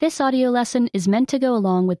This audio lesson is meant to go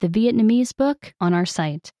along with the Vietnamese book on our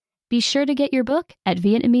site. Be sure to get your book at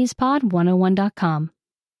VietnamesePod101.com.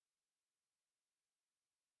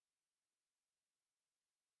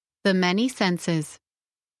 The many senses.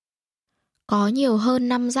 Có nhiều hơn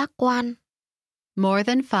 5 giác quan. More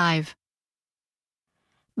than 5.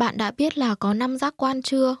 Bạn đã biết là có 5 giác quan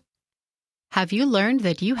chưa? Have you learned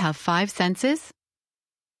that you have 5 senses?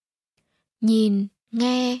 Nhìn,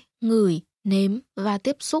 nghe, ngửi, nếm và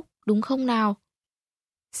tiếp xúc, đúng không nào?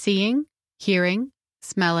 Seeing, hearing,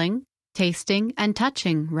 smelling, tasting, and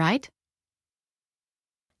touching, right?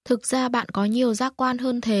 Thực ra bạn có nhiều giác quan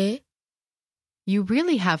hơn thế. You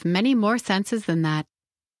really have many more senses than that.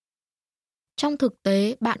 Trong thực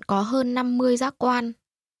tế, bạn có hơn 50 giác quan.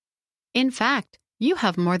 In fact, you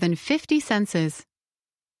have more than 50 senses.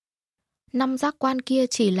 5 giác quan kia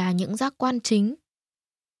chỉ là những giác quan chính.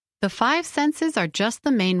 The 5 senses are just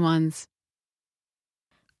the main ones.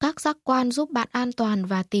 Các giác quan giúp bạn an toàn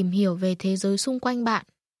và tìm hiểu về thế giới xung quanh bạn.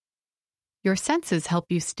 Your senses help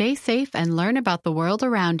you stay safe and learn about the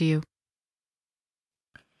world around you.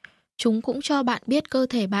 Chúng cũng cho bạn biết cơ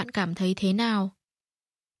thể bạn cảm thấy thế nào.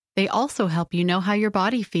 They also help you know how your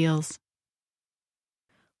body feels.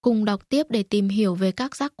 Cùng đọc tiếp để tìm hiểu về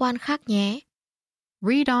các giác quan khác nhé.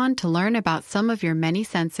 Read on to learn about some of your many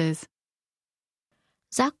senses.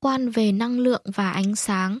 Giác quan về năng lượng và ánh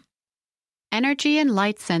sáng. Energy and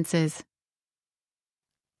light senses.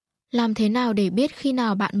 Làm thế nào để biết khi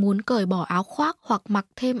nào bạn muốn cởi bỏ áo khoác hoặc mặc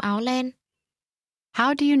thêm áo len?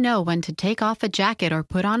 How do you know when to take off a jacket or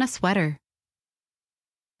put on a sweater?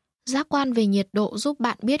 Giác quan về nhiệt độ giúp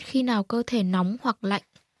bạn biết khi nào cơ thể nóng hoặc lạnh.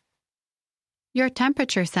 Your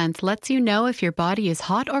temperature sense lets you know if your body is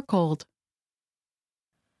hot or cold.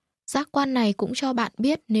 Giác quan này cũng cho bạn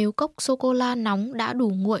biết nếu cốc sô-cô-la nóng đã đủ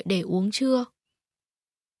nguội để uống chưa.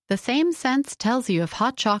 The same sense tells you if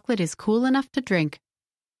hot chocolate is cool enough to drink.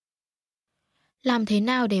 Làm thế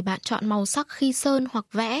nào để bạn chọn màu sắc khi sơn hoặc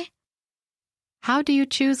vẽ? How do you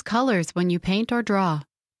choose colors when you paint or draw?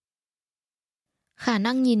 Khả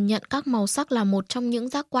năng nhìn nhận các màu sắc là một trong những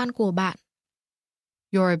giác quan của bạn.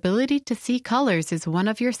 Your ability to see colors is one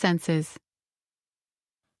of your senses.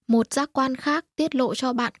 Một giác quan khác tiết lộ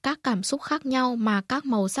cho bạn các cảm xúc khác nhau mà các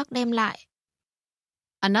màu sắc đem lại.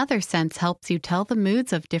 Another sense helps you tell the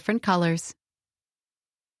moods of different colors.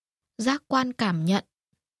 Giác quan cảm nhận.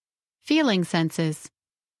 Feeling senses.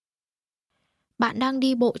 Bạn đang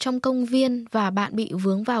đi bộ trong công viên và bạn bị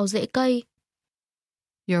vướng vào rễ cây.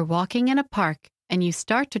 You're walking in a park and you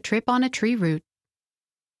start to trip on a tree root.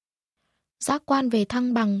 Giác quan về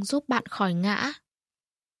thăng bằng giúp bạn khỏi ngã.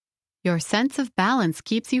 Your sense of balance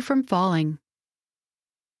keeps you from falling.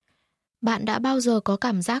 Bạn đã bao giờ có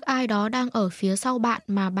cảm giác ai đó đang ở phía sau bạn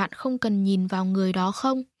mà bạn không cần nhìn vào người đó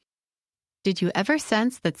không? Did you ever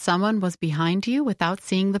sense that someone was behind you without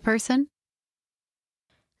seeing the person?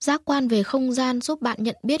 Giác quan về không gian giúp bạn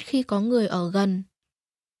nhận biết khi có người ở gần.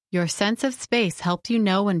 Your sense of space helps you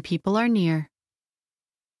know when people are near.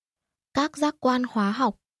 Các giác quan hóa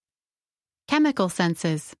học. Chemical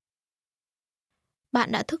senses.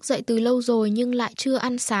 Bạn đã thức dậy từ lâu rồi nhưng lại chưa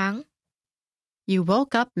ăn sáng. You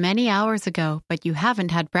woke up many hours ago, but you haven't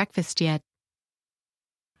had breakfast yet.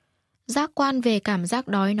 Giác quan về cảm giác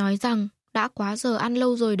đói nói rằng đã quá giờ ăn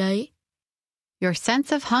lâu rồi đấy. Your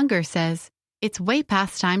sense of hunger says, it's way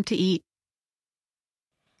past time to eat.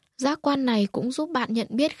 Giác quan này cũng giúp bạn nhận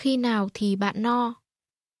biết khi nào thì bạn no.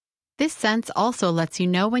 This sense also lets you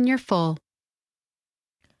know when you're full.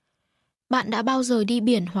 Bạn đã bao giờ đi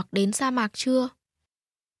biển hoặc đến sa mạc chưa?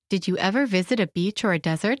 Did you ever visit a beach or a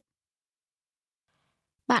desert?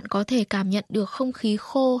 Bạn có thể cảm nhận được không khí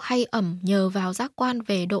khô hay ẩm nhờ vào giác quan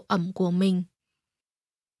về độ ẩm của mình.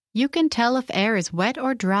 You can tell if air is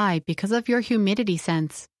wet or dry because of your humidity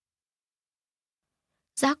sense.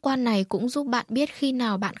 Giác quan này cũng giúp bạn biết khi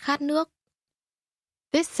nào bạn khát nước.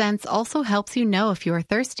 This sense also helps you know if you're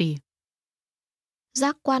thirsty.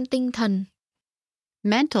 Giác quan tinh thần.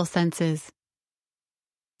 Mental senses.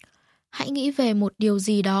 Hãy nghĩ về một điều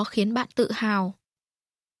gì đó khiến bạn tự hào.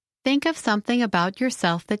 Think of something about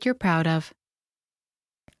yourself that you're proud of.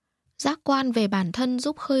 Giác quan về bản thân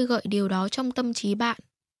giúp khơi gợi điều đó trong tâm trí bạn.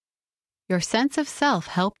 Your sense of self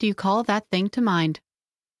helped you call that thing to mind.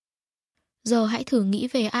 Giờ hãy thử nghĩ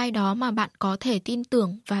về ai đó mà bạn có thể tin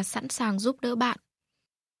tưởng và sẵn sàng giúp đỡ bạn.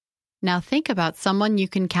 Now think about someone you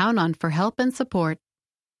can count on for help and support.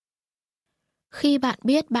 Khi bạn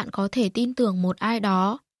biết bạn có thể tin tưởng một ai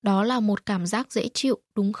đó, đó là một cảm giác dễ chịu,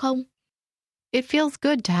 đúng không? It feels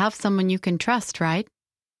good to have someone you can trust, right?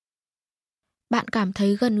 Bạn cảm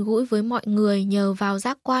thấy gần gũi với mọi người nhờ vào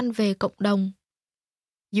giác quan về cộng đồng.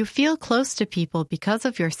 You feel close to people because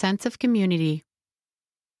of your sense of community.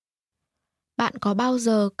 Bạn có bao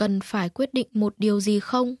giờ cần phải quyết định một điều gì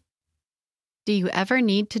không? Do you ever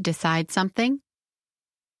need to decide something?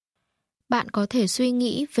 Bạn có thể suy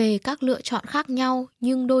nghĩ về các lựa chọn khác nhau,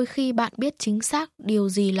 nhưng đôi khi bạn biết chính xác điều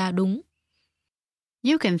gì là đúng.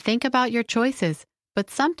 You can think about your choices, but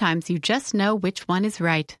sometimes you just know which one is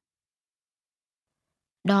right.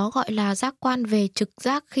 Đó gọi là giác quan về trực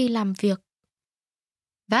giác khi làm việc.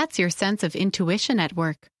 That's your sense of intuition at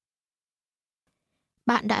work.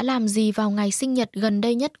 Bạn đã làm gì vào ngày sinh nhật gần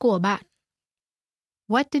đây nhất của bạn?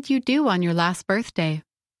 What did you do on your last birthday?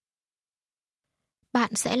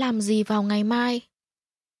 Bạn sẽ làm gì vào ngày mai?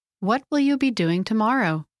 What will you be doing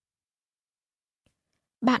tomorrow?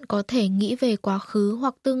 Bạn có thể nghĩ về quá khứ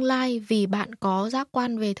hoặc tương lai vì bạn có giác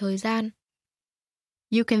quan về thời gian.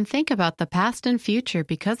 You can think about the past and future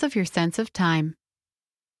because of your sense of time.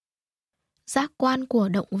 Giác quan của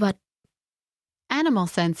động vật. Animal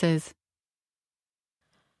senses.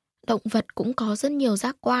 Động vật cũng có rất nhiều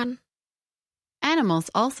giác quan. Animals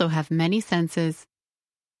also have many senses.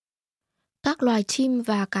 Các loài chim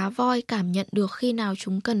và cá voi cảm nhận được khi nào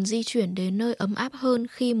chúng cần di chuyển đến nơi ấm áp hơn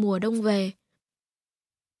khi mùa đông về.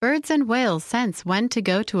 Birds and whales sense when to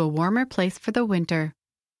go to a warmer place for the winter.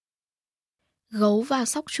 Gấu và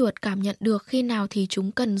sóc chuột cảm nhận được khi nào thì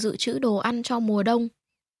chúng cần dự trữ đồ ăn cho mùa đông.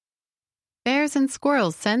 Bears and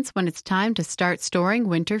squirrels sense when it's time to start storing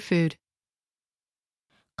winter food.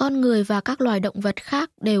 Con người và các loài động vật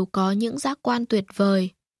khác đều có những giác quan tuyệt vời.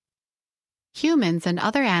 Humans and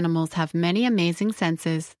other animals have many amazing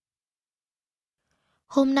senses.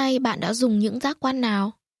 Hôm nay bạn đã dùng những giác quan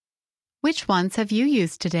nào? Which ones have you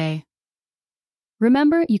used today?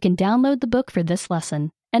 Remember, you can download the book for this lesson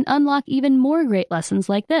and unlock even more great lessons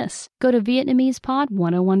like this. Go to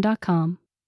VietnamesePod101.com.